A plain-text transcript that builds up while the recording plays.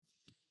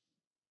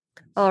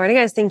Alrighty,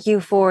 guys, thank you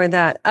for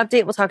that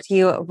update. We'll talk to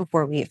you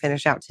before we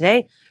finish out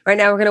today. Right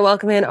now, we're going to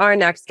welcome in our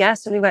next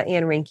guest, and we've got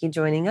Reinke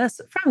joining us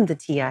from the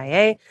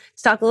TIA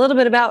to talk a little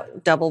bit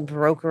about double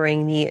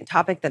brokering, the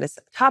topic that is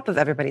top of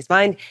everybody's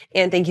mind.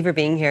 And thank you for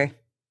being here.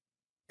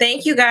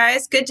 Thank you,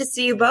 guys. Good to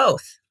see you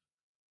both.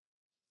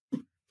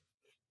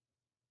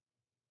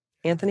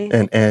 Anthony?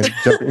 And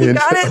jumping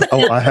into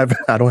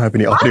I don't have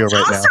any audio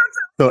right now.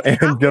 So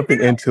and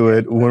jumping into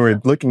it, when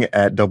we're looking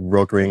at double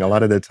brokering, a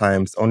lot of the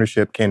times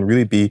ownership can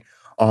really be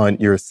on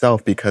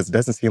yourself because it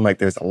doesn't seem like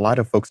there's a lot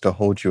of folks to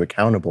hold you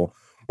accountable.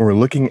 When we're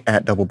looking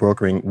at double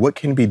brokering, what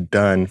can be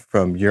done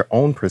from your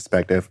own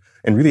perspective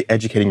and really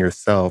educating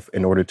yourself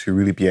in order to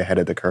really be ahead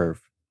of the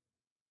curve?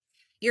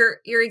 You're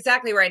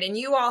exactly right. And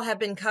you all have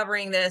been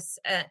covering this,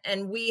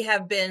 and we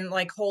have been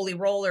like holy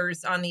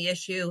rollers on the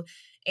issue.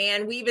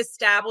 And we've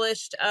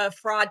established a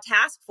fraud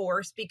task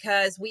force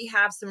because we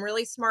have some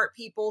really smart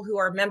people who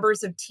are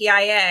members of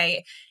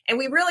TIA. And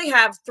we really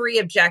have three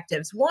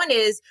objectives. One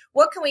is,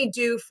 what can we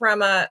do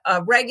from a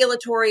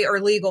regulatory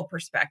or legal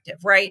perspective,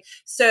 right?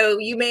 So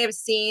you may have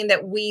seen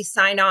that we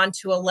signed on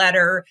to a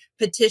letter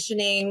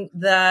petitioning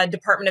the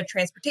Department of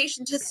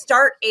Transportation to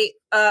start a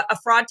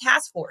fraud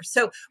task force.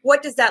 So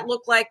what does that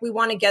look like? We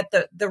want to get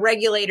the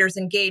regulators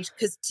engaged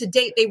because to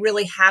date, they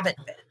really haven't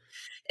been.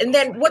 And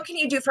then what can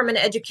you do from an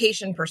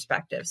education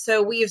perspective?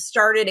 So we have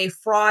started a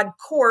fraud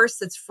course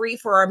that's free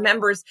for our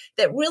members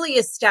that really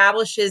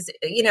establishes,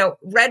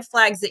 red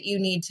flags that you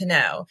need to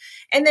know.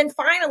 And then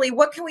finally,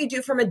 what can we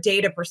do from a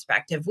data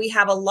perspective? We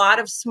have a lot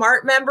of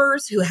smart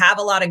members who have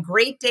a lot of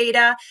great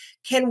data.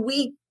 Can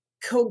we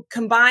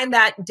combine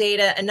that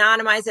data,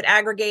 anonymize it,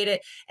 aggregate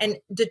it, and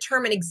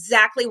determine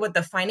exactly what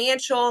the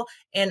financial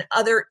and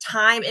other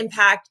time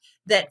impact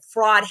that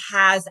fraud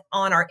has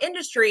on our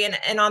industry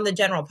and on the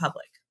general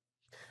public?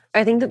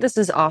 I think that this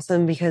is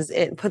awesome because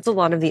it puts a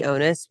lot of the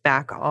onus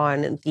back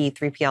on the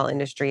 3PL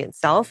industry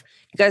itself.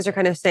 You guys are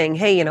kind of saying,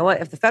 hey, you know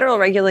what? If the federal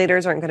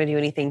regulators aren't going to do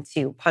anything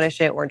to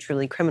punish it or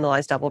truly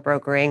criminalize double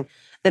brokering,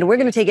 then we're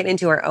going to take it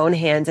into our own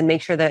hands and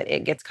make sure that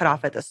it gets cut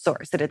off at the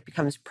source, that it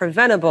becomes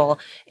preventable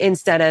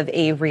instead of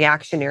a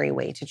reactionary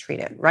way to treat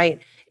it,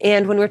 right?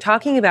 And when we're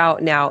talking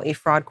about now a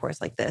fraud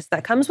course like this,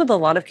 that comes with a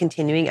lot of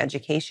continuing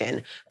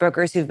education.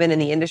 Brokers who've been in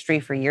the industry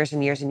for years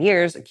and years and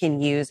years can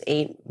use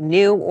a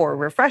new or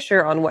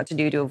refresher on what to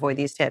do to avoid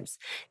these tips.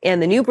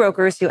 And the new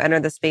brokers who enter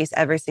the space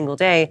every single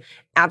day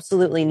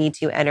absolutely need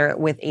to enter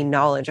with a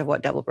knowledge of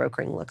what double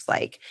brokering looks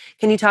like.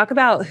 Can you talk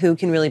about who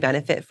can really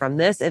benefit from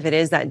this, if it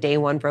is that day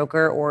one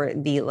broker or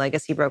the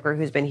legacy broker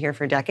who's been here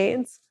for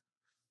decades?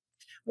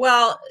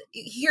 Well,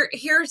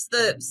 here's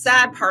the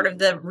sad part of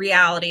the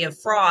reality of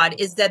fraud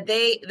is that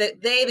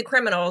the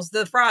criminals,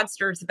 the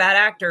fraudsters, the bad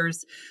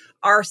actors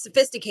are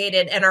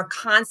sophisticated and are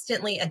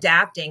constantly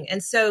adapting.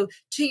 And so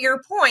to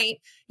your point,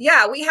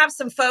 yeah, we have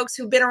some folks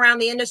who've been around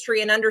the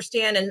industry and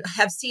understand and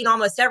have seen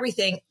almost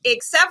everything,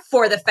 except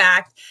for the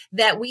fact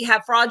that we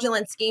have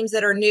fraudulent schemes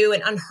that are new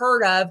and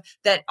unheard of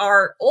that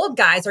our old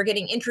guys are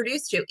getting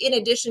introduced to, in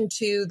addition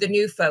to the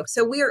new folks.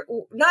 So we're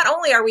not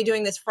only are we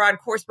doing this fraud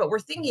course, but we're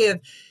thinking of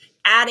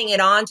adding it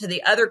on to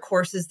the other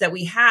courses that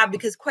we have,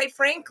 because quite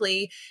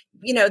frankly,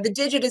 the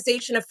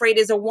digitization of freight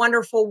is a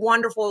wonderful,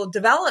 wonderful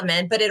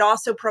development, but it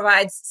also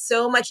provides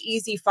so much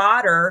easy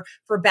fodder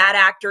for bad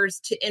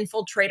actors to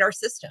infiltrate our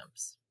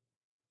systems.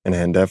 And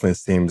it definitely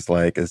seems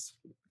like as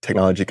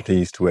technology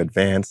continues to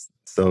advance,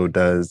 so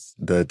does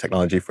the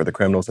technology for the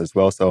criminals as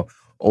well. So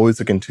always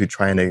looking to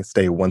trying to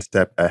stay one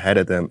step ahead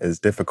of them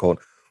is difficult.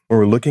 When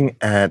we're looking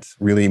at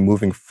really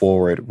moving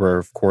forward, we're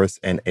of course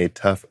in a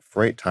tough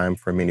freight time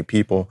for many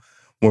people.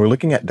 When we're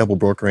looking at double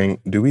brokering,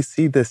 do we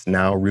see this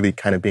now really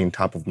kind of being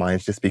top of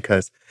mind just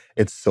because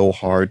it's so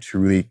hard to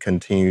really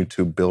continue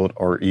to build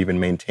or even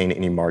maintain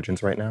any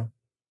margins right now?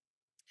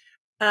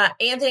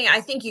 Anthony, I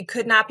think you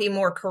could not be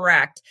more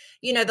correct.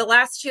 The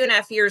last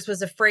 2.5 years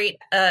was a freight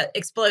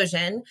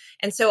explosion.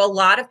 And so a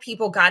lot of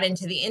people got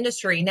into the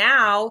industry.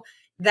 Now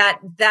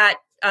that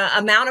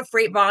amount of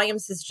freight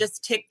volumes has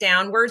just ticked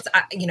downwards,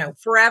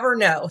 forever,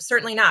 no,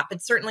 certainly not,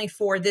 but certainly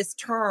for this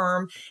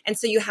term. And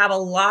so you have a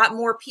lot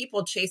more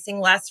people chasing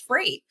less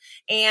freight.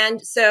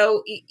 And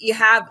so you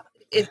have,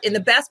 in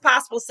the best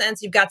possible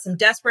sense, you've got some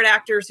desperate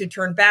actors who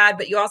turn bad,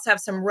 but you also have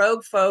some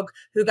rogue folk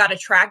who got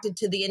attracted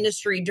to the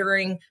industry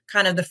during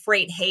kind of the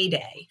freight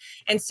heyday.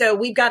 And so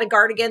we've got to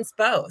guard against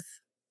both.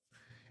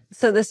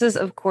 So this is,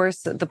 of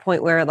course, the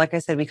point where, like I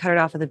said, we cut it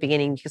off at the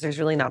beginning because there's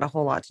really not a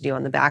whole lot to do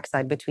on the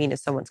backside between if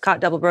someone's caught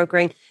double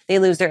brokering, they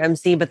lose their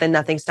MC, but then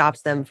nothing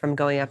stops them from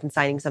going up and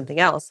signing something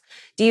else.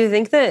 Do you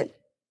think that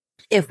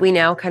if we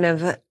now kind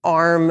of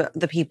arm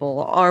the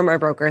people, arm our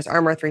brokers,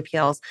 arm our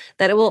 3PLs,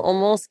 that it will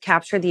almost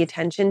capture the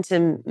attention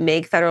to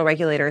make federal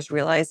regulators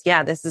realize,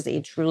 yeah, this is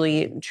a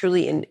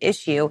truly an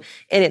issue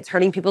and it's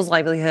hurting people's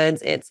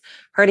livelihoods. It's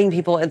hurting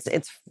people.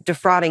 It's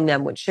defrauding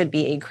them, which should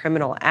be a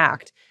criminal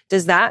act.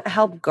 Does that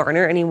help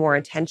garner any more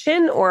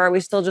attention, or are we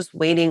still just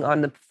waiting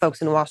on the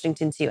folks in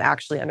Washington to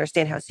actually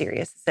understand how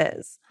serious this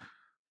is?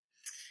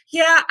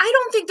 Yeah, I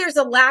don't think there's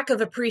a lack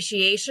of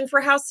appreciation for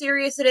how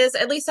serious it is.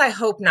 At least I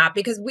hope not,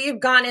 because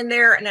we've gone in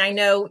there, and I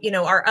know,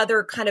 our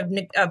other kind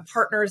of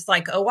partners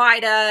like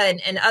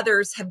OIDA and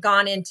others have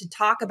gone in to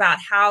talk about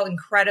how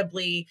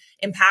incredibly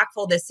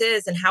impactful this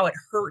is and how it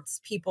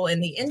hurts people in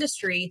the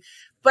industry.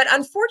 But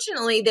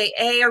unfortunately, they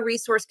A, are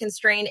resource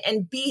constrained,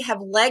 and B, have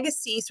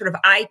legacy sort of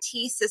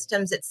IT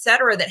systems, et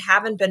cetera, that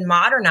haven't been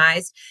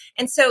modernized.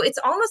 And so it's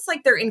almost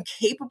like they're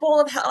incapable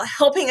of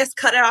helping us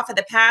cut it off at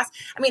the pass.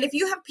 I mean, if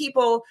you have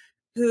people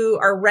who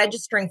are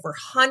registering for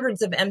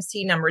hundreds of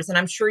MC numbers, and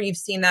I'm sure you've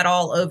seen that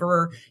all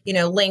over,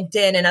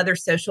 LinkedIn and other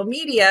social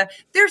media,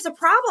 there's a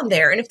problem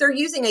there. And if they're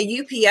using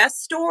a UPS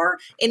store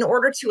in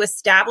order to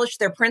establish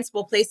their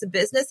principal place of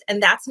business,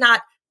 and that's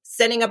not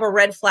sending up a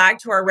red flag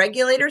to our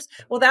regulators,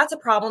 well, that's a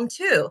problem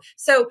too.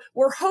 So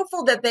we're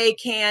hopeful that they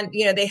can,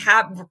 they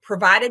have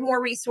provided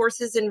more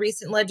resources in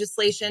recent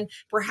legislation.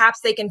 Perhaps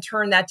they can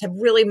turn that to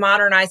really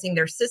modernizing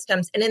their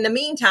systems. And in the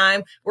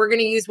meantime, we're going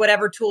to use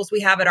whatever tools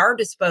we have at our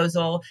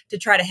disposal to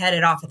try to head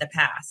it off at the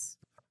pass.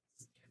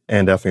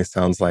 And definitely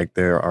sounds like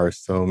there are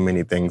so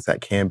many things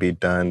that can be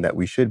done that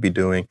we should be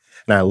doing.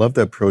 And I love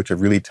the approach of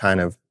really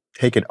kind of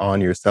take it on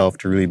yourself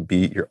to really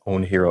be your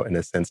own hero in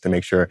a sense, to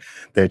make sure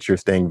that you're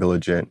staying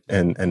vigilant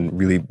and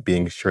really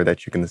being sure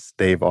that you can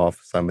stave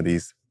off some of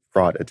these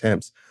fraud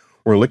attempts.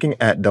 We're looking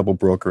at double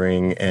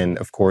brokering, and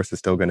of course, it's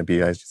still going to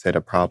be, as you said,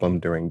 a problem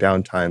during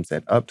downtimes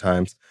and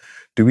uptimes.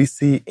 Do we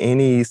see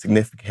any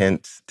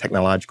significant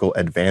technological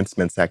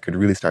advancements that could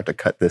really start to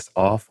cut this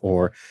off,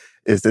 or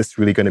is this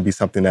really going to be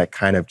something that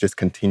kind of just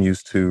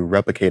continues to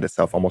replicate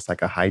itself, almost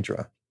like a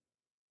hydra?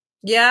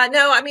 Yeah,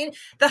 no, I mean,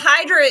 the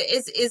Hydra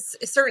is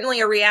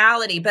certainly a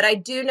reality, but I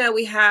do know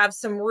we have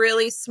some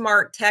really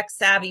smart tech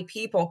savvy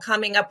people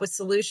coming up with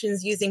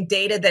solutions using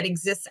data that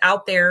exists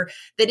out there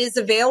that is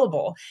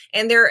available.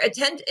 And they're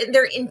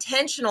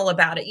intentional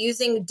about it,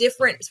 using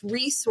different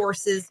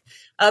resources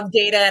of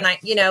data. And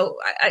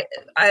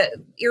I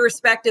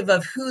irrespective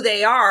of who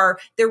they are,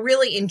 they're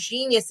really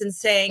ingenious in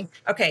saying,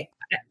 okay,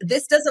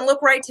 this doesn't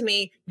look right to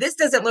me. This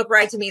doesn't look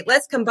right to me.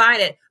 Let's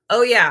combine it.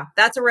 Oh yeah,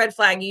 that's a red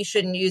flag. You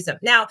shouldn't use them.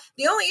 Now,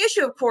 the only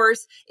issue, of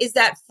course, is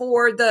that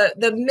for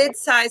the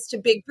mid-sized to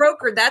big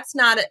broker, that's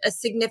not a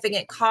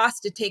significant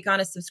cost to take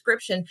on a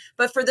subscription.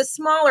 But for the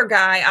smaller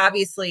guy,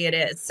 obviously it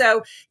is.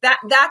 So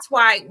that's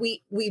why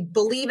we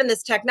believe in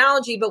this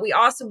technology, but we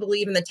also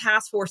believe in the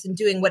task force and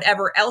doing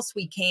whatever else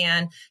we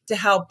can to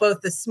help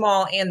both the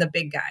small and the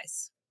big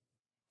guys.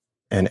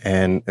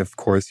 And of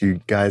course,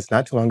 you guys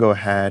not too long ago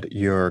had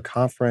your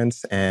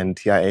conference, and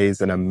TIA is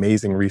an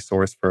amazing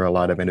resource for a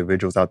lot of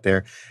individuals out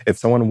there. If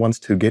someone wants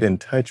to get in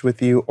touch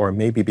with you or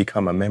maybe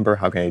become a member,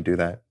 how can they do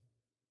that?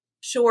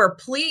 Sure.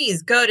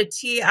 Please go to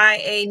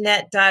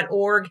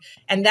tianet.org.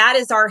 And that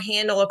is our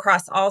handle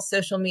across all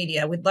social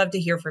media. We'd love to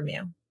hear from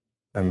you.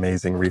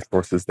 Amazing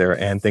resources there.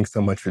 And thanks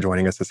so much for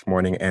joining us this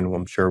morning. And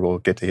I'm sure we'll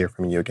get to hear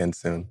from you again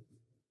soon.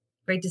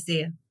 Great to see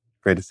you.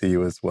 Great to see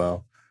you as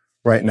well.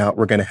 Right now,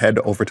 we're going to head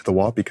over to the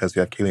wall because we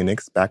have Kaylee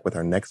Nix back with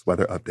our next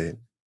weather update.